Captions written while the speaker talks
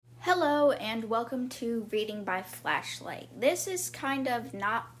Hello and welcome to Reading by Flashlight. This is kind of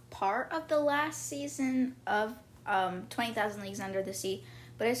not part of the last season of 20,000 Leagues Under the Sea,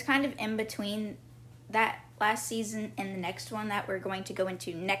 but it's kind of in between that last season and the next one that we're going to go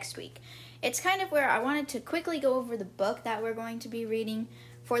into next week. It's kind of where I wanted to quickly go over the book that we're going to be reading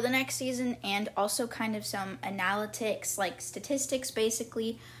for the next season and also kind of some analytics, like statistics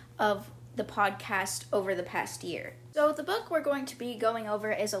basically, of the podcast over the past year. So the book we're going to be going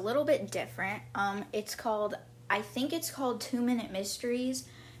over is a little bit different. I think it's called 2 Minute Mysteries,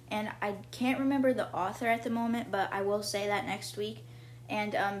 and I can't remember the author at the moment, but I will say that next week.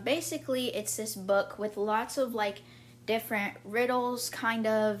 And basically it's this book with lots of different riddles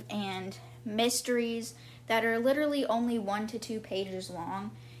and mysteries that are literally only 1 to 2 pages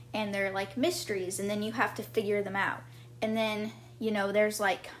long, and they're mysteries, and then you have to figure them out. And then, there's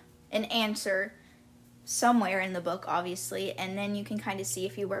an answer somewhere in the book, obviously, and then you can kind of see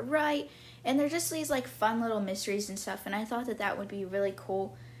if you were right. And they're just these fun little mysteries and stuff, and I thought that would be really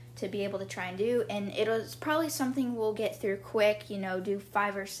cool to be able to try and do. And it's probably something we'll get through quick, do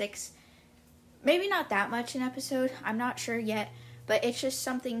 5 or 6, maybe not that much an episode, I'm not sure yet, but it's just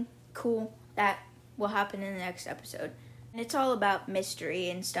something cool that will happen in the next episode. And it's all about mystery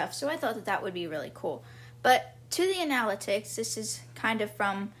and stuff, so I thought that would be really cool. But to the analytics, this is kind of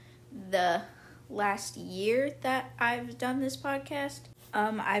from the last year that I've done this podcast.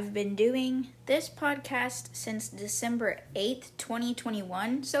 I've been doing this podcast since December 8th,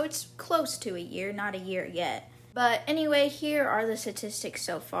 2021, so it's close to a year, not a year yet. But anyway, here are the statistics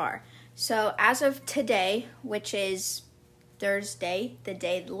so far. So as of today, which is Thursday, the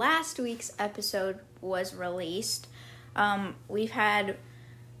day last week's episode was released, we've had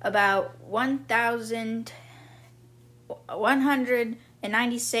about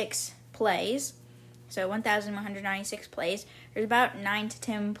 1,196 plays. So 1,196 plays. There's about 9 to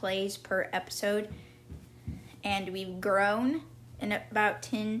 10 plays per episode. And we've grown in about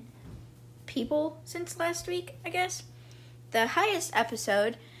 10 people since last week, I guess. The highest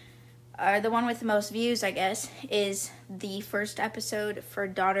episode, or the one with the most views, I guess, is the first episode for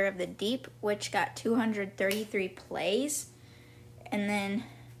Daughter of the Deep, which got 233 plays. And then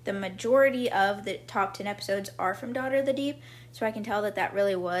the majority of the top 10 episodes are from Daughter of the Deep, so I can tell that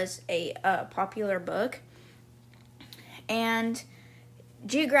really was a popular book. And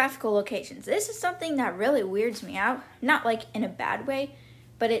geographical locations. This is something that really weirds me out. Not in a bad way,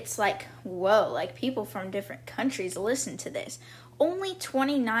 but it's whoa, people from different countries listen to this. Only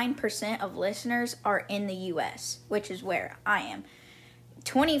 29% of listeners are in the U.S., which is where I am.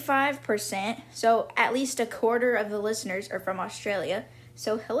 25%, so at least a quarter of the listeners are from Australia.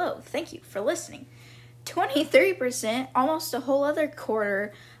 So hello, thank you for listening. 23%, almost a whole other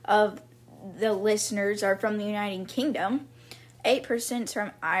quarter of the listeners are from the United Kingdom. 8%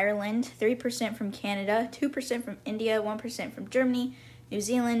 from Ireland, 3% from Canada, 2% from India, 1% from Germany, New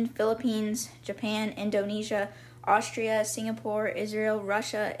Zealand, Philippines, Japan, Indonesia, Austria, Singapore, Israel,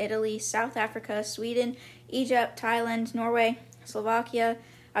 Russia, Italy, South Africa, Sweden, Egypt, Thailand, Norway, Slovakia,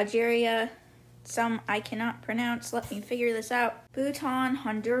 Algeria, some I cannot pronounce, let me figure this out, Bhutan,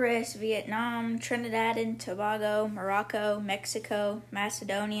 Honduras, Vietnam, Trinidad and Tobago, Morocco, Mexico,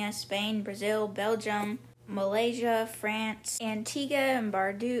 Macedonia, Spain, Brazil, Belgium, Malaysia, France, Antigua and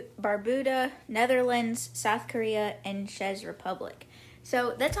Barbuda, Netherlands, South Korea, and Czech Republic.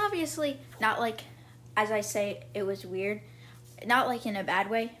 So that's obviously not as I say, it was weird, not in a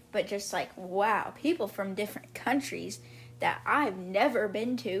bad way, but just wow, people from different countries that I've never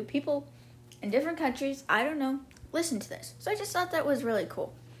been to, people in different countries, I don't know, listen to this. So I just thought that was really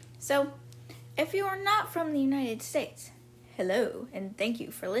cool. So if you are not from the United States, hello, and thank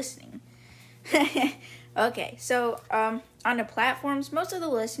you for listening. Okay, so on the platforms, most of the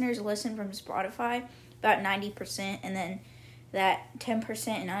listeners listen from Spotify, about 90%, and then that 10%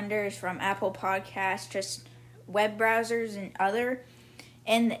 and under is from Apple Podcasts, just web browsers and other.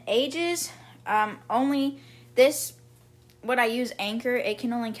 And the ages, when I use Anchor, it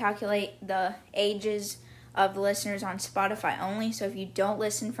can only calculate the ages of the listeners on Spotify only. So if you don't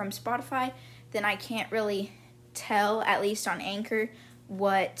listen from Spotify, then I can't really tell, at least on Anchor,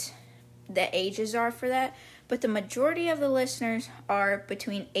 what the ages are for that. But the majority of the listeners are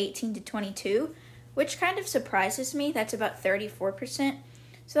between 18 to 22, which kind of surprises me. That's about 34%.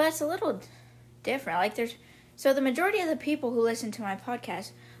 So that's a little different. So the majority of the people who listen to my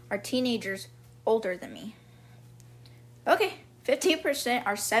podcast are teenagers older than me. Okay, 15%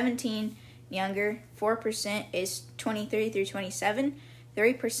 are 17 younger, 4% is 23 through 27,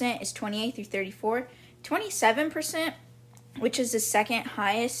 3% is 28 through 34, 27%, which is the second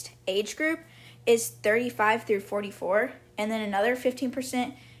highest age group, is 35 through 44, and then another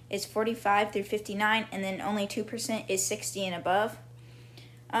 15% is 45 through 59, and then only 2% is 60 and above.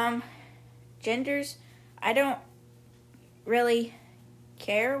 Genders, I don't really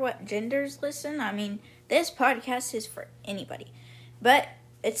care what genders listen. I mean, this podcast is for anybody. But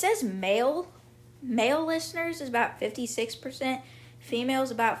it says male listeners is about 56%,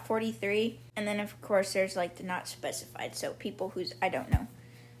 females about 43%, and then of course there's like the not specified, so people who's I don't know.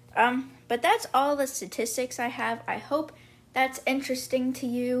 But that's all the statistics I have. I hope that's interesting to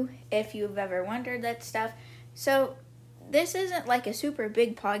you if you've ever wondered that stuff. So this isn't like a super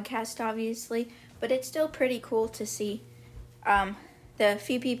big podcast, obviously, but it's still pretty cool to see the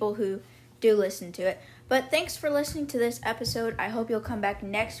few people who do listen to it. But thanks for listening to this episode. I hope you'll come back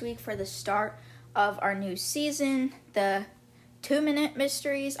next week for the start of our new season, the 2-minute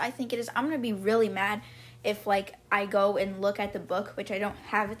mysteries, I think it is. I'm going to be really mad if, like, I go and look at the book, which I don't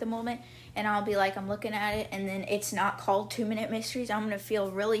have at the moment, and I'll be like, I'm looking at it, and then it's not called 2-minute mysteries. I'm going to feel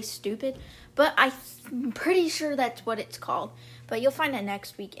really stupid, but I'm pretty sure that's what it's called. But you'll find it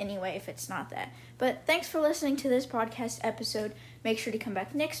next week anyway if it's not that. But thanks for listening to this podcast episode. Make sure to come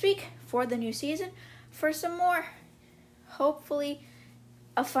back next week for the new season for some more, hopefully,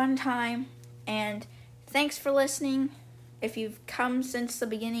 a fun time. And thanks for listening if you've come since the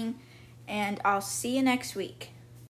beginning, and I'll see you next week.